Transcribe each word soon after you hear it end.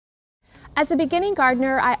As a beginning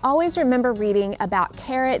gardener, I always remember reading about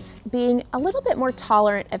carrots being a little bit more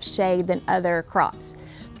tolerant of shade than other crops.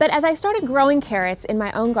 But as I started growing carrots in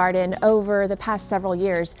my own garden over the past several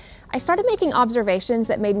years, I started making observations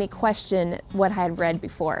that made me question what I had read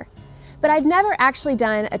before. But I'd never actually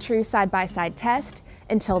done a true side-by-side test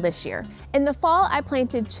until this year. In the fall, I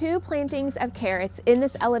planted 2 plantings of carrots in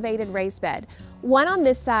this elevated raised bed. One on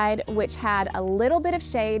this side, which had a little bit of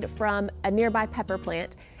shade from a nearby pepper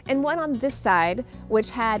plant, and one on this side, which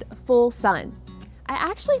had full sun. I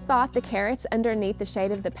actually thought the carrots underneath the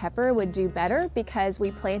shade of the pepper would do better because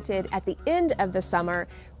we planted at the end of the summer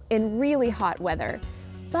in really hot weather.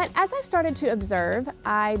 But as I started to observe,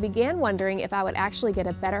 I began wondering if I would actually get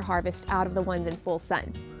a better harvest out of the ones in full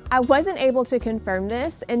sun. I wasn't able to confirm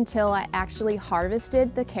this until I actually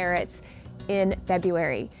harvested the carrots in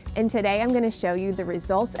February. And today I'm going to show you the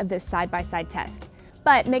results of this side-by-side test.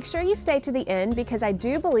 But make sure you stay to the end because I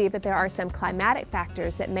do believe that there are some climatic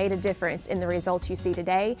factors that made a difference in the results you see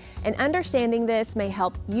today, and understanding this may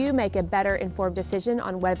help you make a better informed decision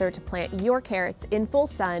on whether to plant your carrots in full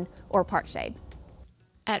sun or part shade.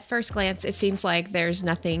 At first glance, it seems like there's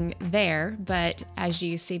nothing there, but as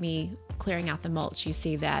you see me clearing out the mulch, you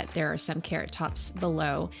see that there are some carrot tops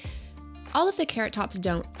below. All of the carrot tops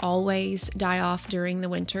don't always die off during the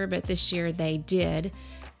winter, but this year they did.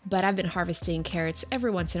 But I've been harvesting carrots every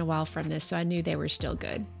once in a while from this, so I knew they were still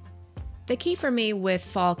good. The key for me with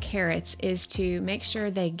fall carrots is to make sure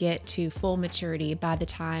they get to full maturity by the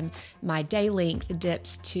time my day length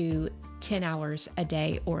dips to 10 hours a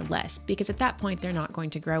day or less, because at that point they're not going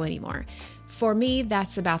to grow anymore. For me,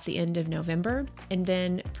 that's about the end of November, and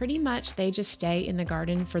then pretty much they just stay in the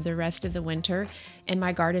garden for the rest of the winter, and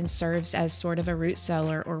my garden serves as sort of a root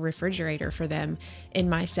cellar or refrigerator for them in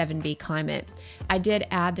my 7B climate. I did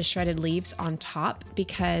add the shredded leaves on top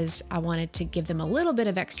because I wanted to give them a little bit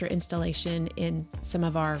of extra installation in some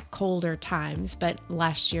of our colder times, but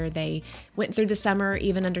last year they went through the summer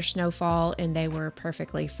even under snowfall and they were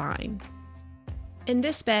perfectly fine. In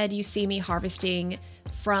this bed, you see me harvesting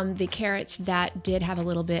from the carrots that did have a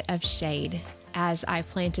little bit of shade. As I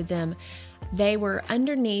planted them, they were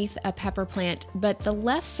underneath a pepper plant, but the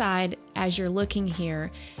left side, as you're looking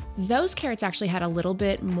here, those carrots actually had a little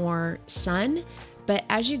bit more sun, but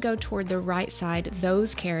as you go toward the right side,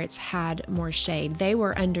 those carrots had more shade. They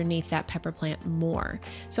were underneath that pepper plant more.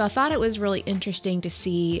 So I thought it was really interesting to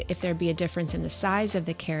see if there'd be a difference in the size of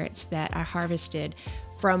the carrots that I harvested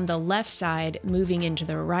from the left side moving into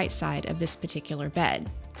the right side of this particular bed.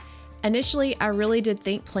 Initially, I really did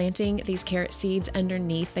think planting these carrot seeds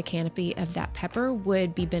underneath the canopy of that pepper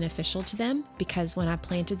would be beneficial to them, because when I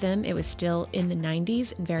planted them, it was still in the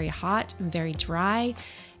 90s and very hot and very dry.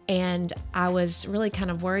 And I was really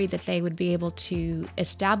kind of worried that they would be able to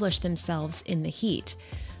establish themselves in the heat.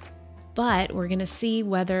 But we're going to see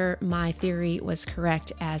whether my theory was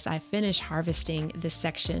correct as I finish harvesting this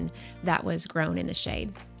section that was grown in the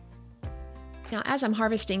shade. Now, as I'm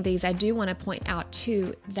harvesting these, I do want to point out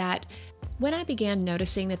too that when I began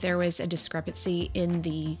noticing that there was a discrepancy in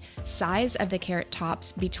the size of the carrot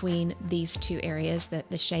tops between these two areas,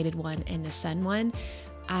 the shaded one and the sun one,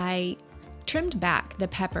 I trimmed back the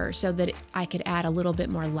pepper so that I could add a little bit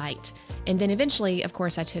more light. And then eventually, of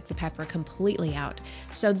course, I took the pepper completely out.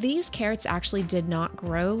 So these carrots actually did not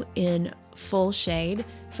grow in full shade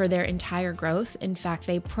for their entire growth. In fact,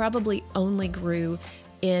 they probably only grew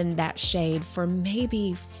in that shade for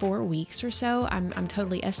maybe 4 weeks or so. I'm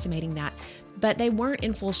totally estimating that. But they weren't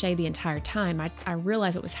in full shade the entire time. I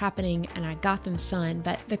realized what was happening and I got them sun,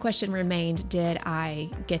 but the question remained, did I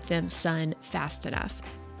get them sun fast enough?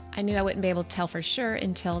 I knew I wouldn't be able to tell for sure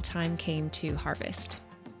until time came to harvest.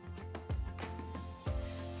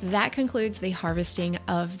 That concludes the harvesting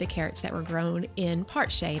of the carrots that were grown in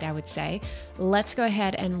part shade, I would say. Let's go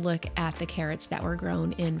ahead and look at the carrots that were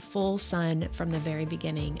grown in full sun from the very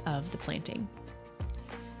beginning of the planting.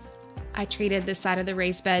 I treated this side of the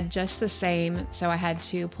raised bed just the same, so I had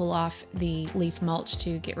to pull off the leaf mulch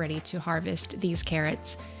to get ready to harvest these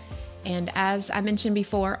carrots. And as I mentioned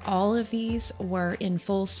before, all of these were in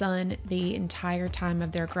full sun the entire time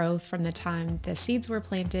of their growth, from the time the seeds were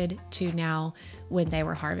planted to now when they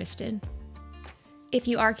were harvested. If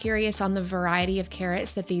you are curious on the variety of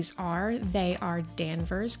carrots that these are, they are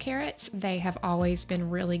Danvers carrots. They have always been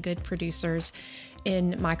really good producers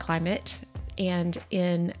in my climate and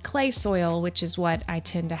in clay soil, which is what I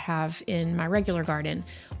tend to have in my regular garden.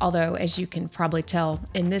 Although, as you can probably tell,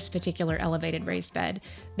 in this particular elevated raised bed,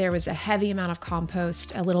 there was a heavy amount of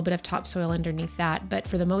compost, a little bit of topsoil underneath that, but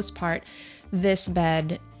for the most part, this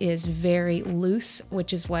bed is very loose,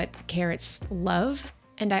 which is what carrots love.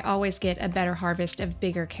 and I always get a better harvest of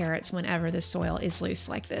bigger carrots whenever the soil is loose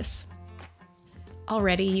like this.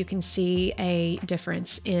 Already you can see a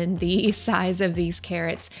difference in the size of these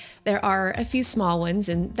carrots. There are a few small ones,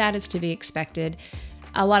 and that is to be expected.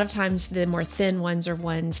 A lot of times the more thin ones are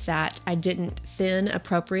ones that I didn't thin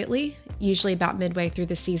appropriately. Usually about midway through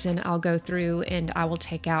the season, I'll go through and I will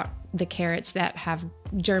take out the carrots that have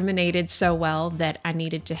germinated so well that I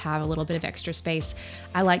needed to have a little bit of extra space.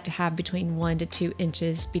 I like to have between 1 to 2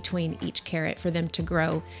 inches between each carrot for them to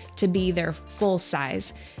grow to be their full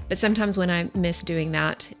size. But sometimes when I miss doing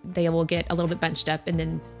that, they will get a little bit bunched up, and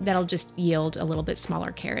then that'll just yield a little bit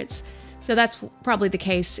smaller carrots. So that's probably the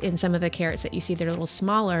case in some of the carrots that you see. They're a little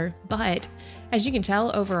smaller, but as you can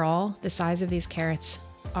tell, overall, the size of these carrots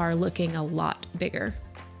are looking a lot bigger.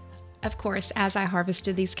 Of course, as I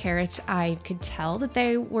harvested these carrots, I could tell that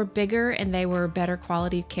they were bigger and they were better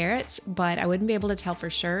quality carrots, but I wouldn't be able to tell for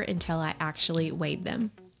sure until I actually weighed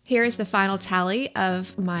them. Here is the final tally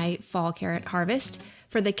of my fall carrot harvest.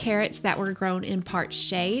 For the carrots that were grown in part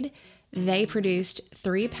shade, they produced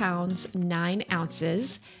 3 pounds, 9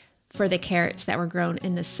 ounces. For the carrots that were grown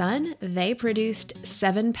in the sun, they produced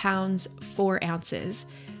 7 pounds, 4 ounces.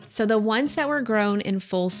 So the ones that were grown in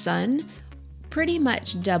full sun pretty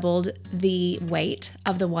much doubled the weight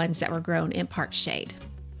of the ones that were grown in part shade.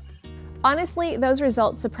 Honestly, those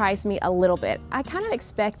results surprised me a little bit. I kind of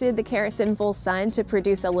expected the carrots in full sun to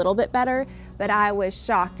produce a little bit better, but I was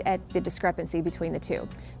shocked at the discrepancy between the two.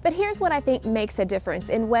 But here's what I think makes a difference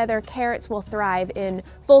in whether carrots will thrive in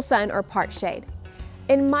full sun or part shade.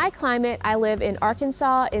 In my climate, I live in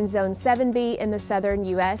Arkansas in Zone 7B in the southern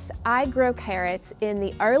US. I grow carrots in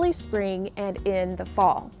the early spring and in the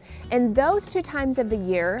fall. And those 2 times of the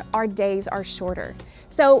year, our days are shorter.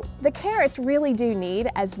 So the carrots really do need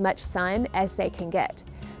as much sun as they can get.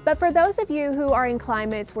 But for those of you who are in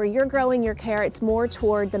climates where you're growing your carrots more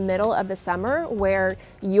toward the middle of the summer, where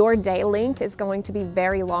your day length is going to be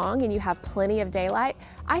very long and you have plenty of daylight,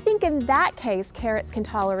 I think in that case, carrots can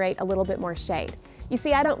tolerate a little bit more shade. You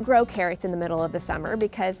see, I don't grow carrots in the middle of the summer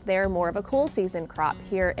because they're more of a cool season crop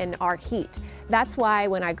here in our heat. That's why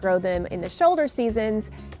when I grow them in the shoulder seasons,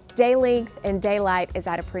 day length and daylight is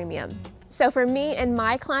at a premium. So for me in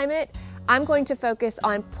my climate, I'm going to focus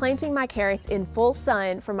on planting my carrots in full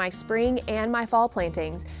sun for my spring and my fall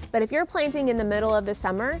plantings. But if you're planting in the middle of the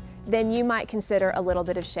summer, then you might consider a little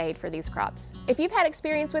bit of shade for these crops. If you've had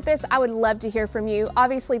experience with this, I would love to hear from you.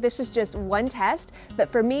 Obviously, this is just one test, but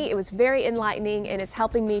for me, it was very enlightening and it's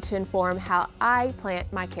helping me to inform how I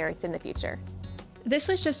plant my carrots in the future. This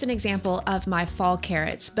was just an example of my fall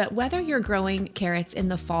carrots, but whether you're growing carrots in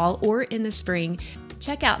the fall or in the spring,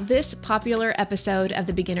 check out this popular episode of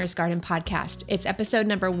the Beginner's Garden podcast. It's episode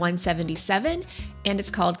number 177, and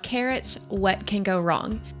it's called Carrots, What Can Go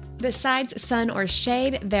Wrong? Besides sun or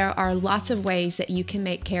shade, there are lots of ways that you can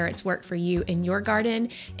make carrots work for you in your garden,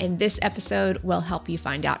 and this episode will help you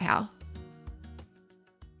find out how.